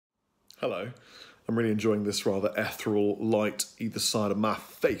Hello. I'm really enjoying this rather ethereal light either side of my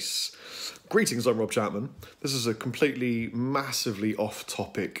face. Greetings, I'm Rob Chapman. This is a completely, massively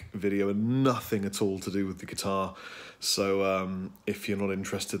off-topic video and nothing at all to do with the guitar. So if you're not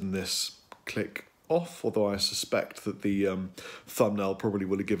interested in this, click off, although I suspect that the thumbnail probably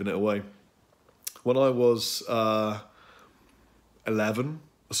would have given it away. When I was 11,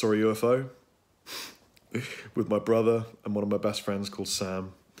 I saw a UFO with my brother and one of my best friends called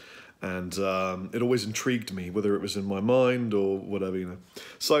Sam. And it always intrigued me, whether it was in my mind or whatever, you know.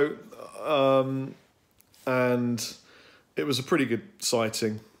 So, and it was a pretty good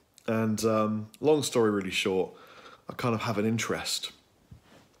sighting. And long story really short, I kind of have an interest.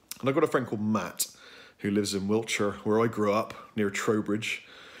 And I've got a friend called Matt, who lives in Wiltshire, where I grew up, near Trowbridge.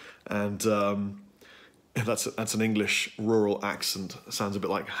 And that's an English rural accent. It sounds a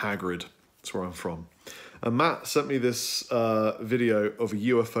bit like Hagrid. That's where I'm from. And Matt sent me this video of a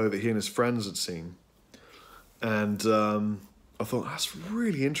UFO that he and his friends had seen. And I thought, that's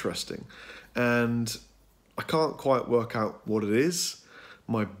really interesting. And I can't quite work out what it is.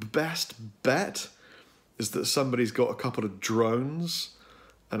 My best bet is that somebody's got a couple of drones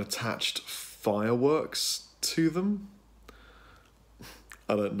and attached fireworks to them.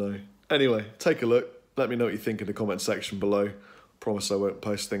 I don't know. Anyway, take a look. Let me know what you think in the comment section below. Promise I won't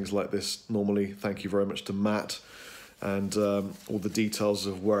post things like this normally. Thank you very much to Matt. And all the details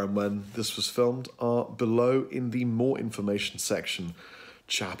of where and when this was filmed are below in the more information section.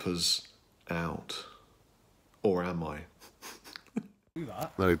 Chappers out. Or am I? Do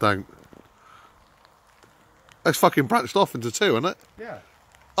that. No, they don't. That's fucking branched off into two, isn't it? Yeah.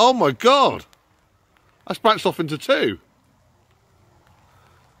 Oh my god! That's branched off into two.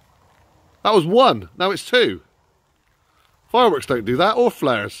 That was one, now it's two. Fireworks don't do that, or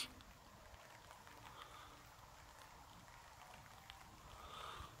flares.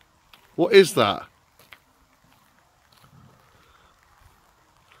 What is that?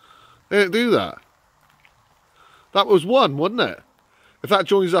 They don't do that. That was one, wasn't it? If that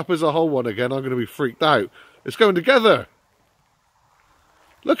joins up as a whole one again, I'm going to be freaked out. It's going together.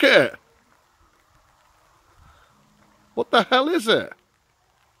 Look at it. What the hell is it?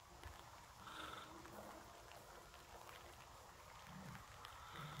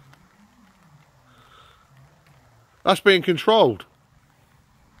 That's being controlled.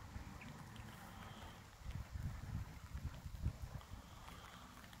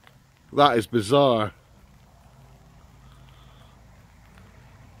 That is bizarre.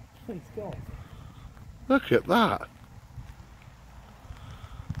 He's gone. Look at that.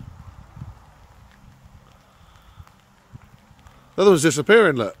 The other one's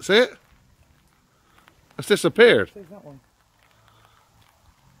disappearing, look. See it? It's disappeared. Save that one.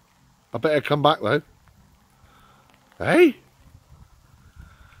 I bet it'll come back though. Hey?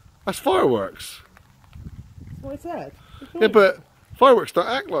 That's fireworks. That's what I said. Yeah, but fireworks don't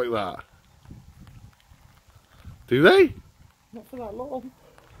act like that. Do they? Not for that long.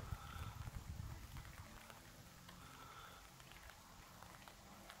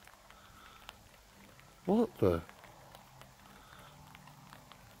 What the?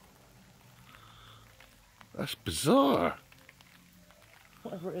 That's bizarre.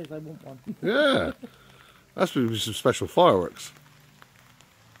 Whatever it is, I want one. Yeah. That's going to be some special fireworks.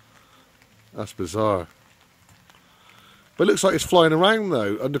 That's bizarre. But it looks like it's flying around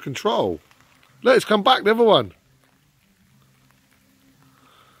though, under control. Look, it's come back, the other one.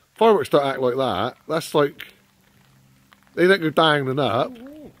 Fireworks don't act like that. That's like... They don't go down and up.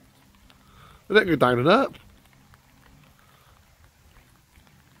 They don't go down and up.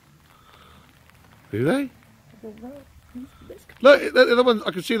 Do they? I don't know. Look, the other ones,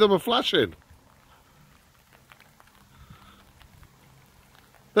 I can see them are flashing.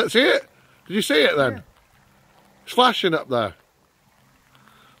 Let's see it. Did you see it then? Yeah. It's flashing up there.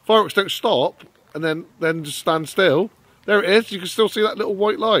 Fireworks don't stop and then just stand still. There it is. You can still see that little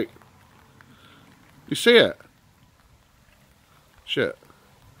white light. You see it? Shit.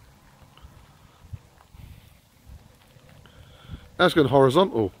 Now it's going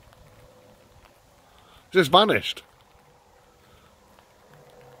horizontal. It's just vanished.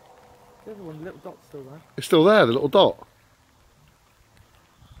 The other one, the little dot's still there. It's still there, the little dot.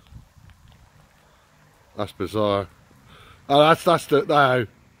 That's bizarre. Oh, that's the no.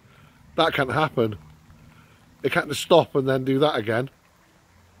 That can't happen. It can't just stop and then do that again.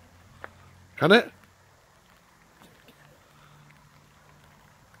 Can it?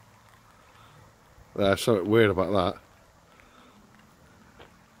 There's something weird about that.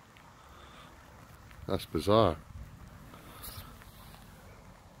 That's bizarre.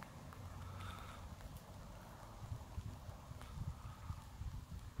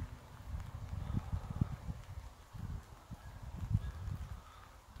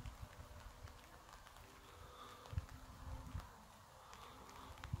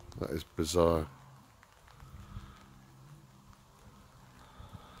 That is bizarre.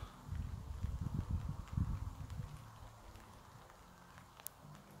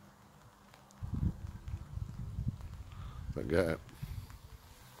 Don't get it.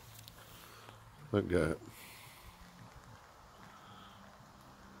 Don't get it.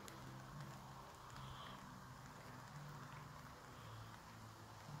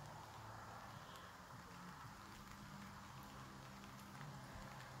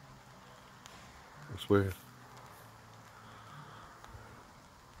 That's weird.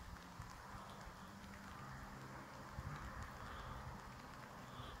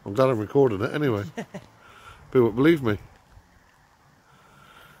 I'm glad I'm recording it anyway. People won't believe me.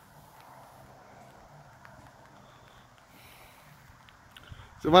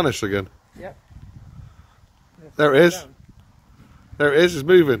 Has it vanished again? Yep. There it is. There it is, it's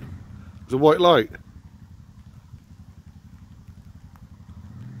moving. There's a white light.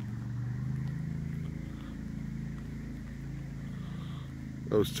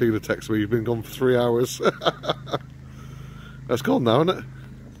 That was Tina text me, you've been gone for 3 hours. That's gone now, isn't it?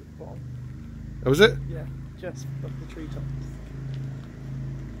 That's at the bottom. That was it? Yeah, just above the treetops.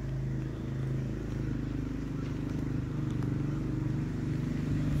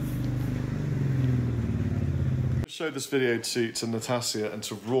 Showed this video to Natasha and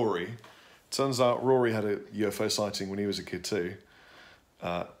to Rory. Turns out Rory had a UFO sighting when he was a kid too.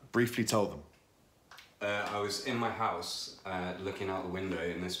 Briefly tell them. I was in my house looking out the window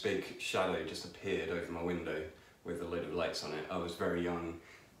and this big shadow just appeared over my window with a load of lights on it. I was very young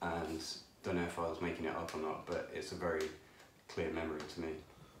and don't know if I was making it up or not, but it's a very clear memory to me.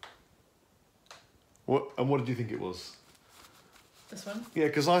 What did you think it was? This one? Yeah,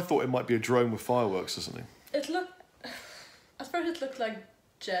 because I thought it might be a drone with fireworks or something. It looked... At first it looked like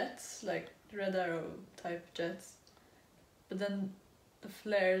jets, like Red Arrow type jets. But then the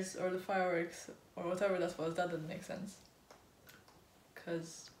flares or the fireworks or whatever that was, that didn't make sense.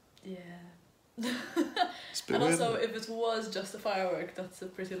 Because, yeah. And also, if it was just a firework, that's a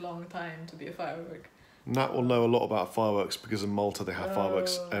pretty long time to be a firework. Nat will know a lot about fireworks because in Malta they have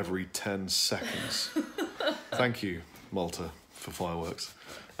fireworks every 10 seconds. Thank you, Malta, for fireworks.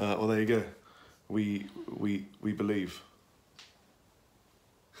 Well, there you go. We believe.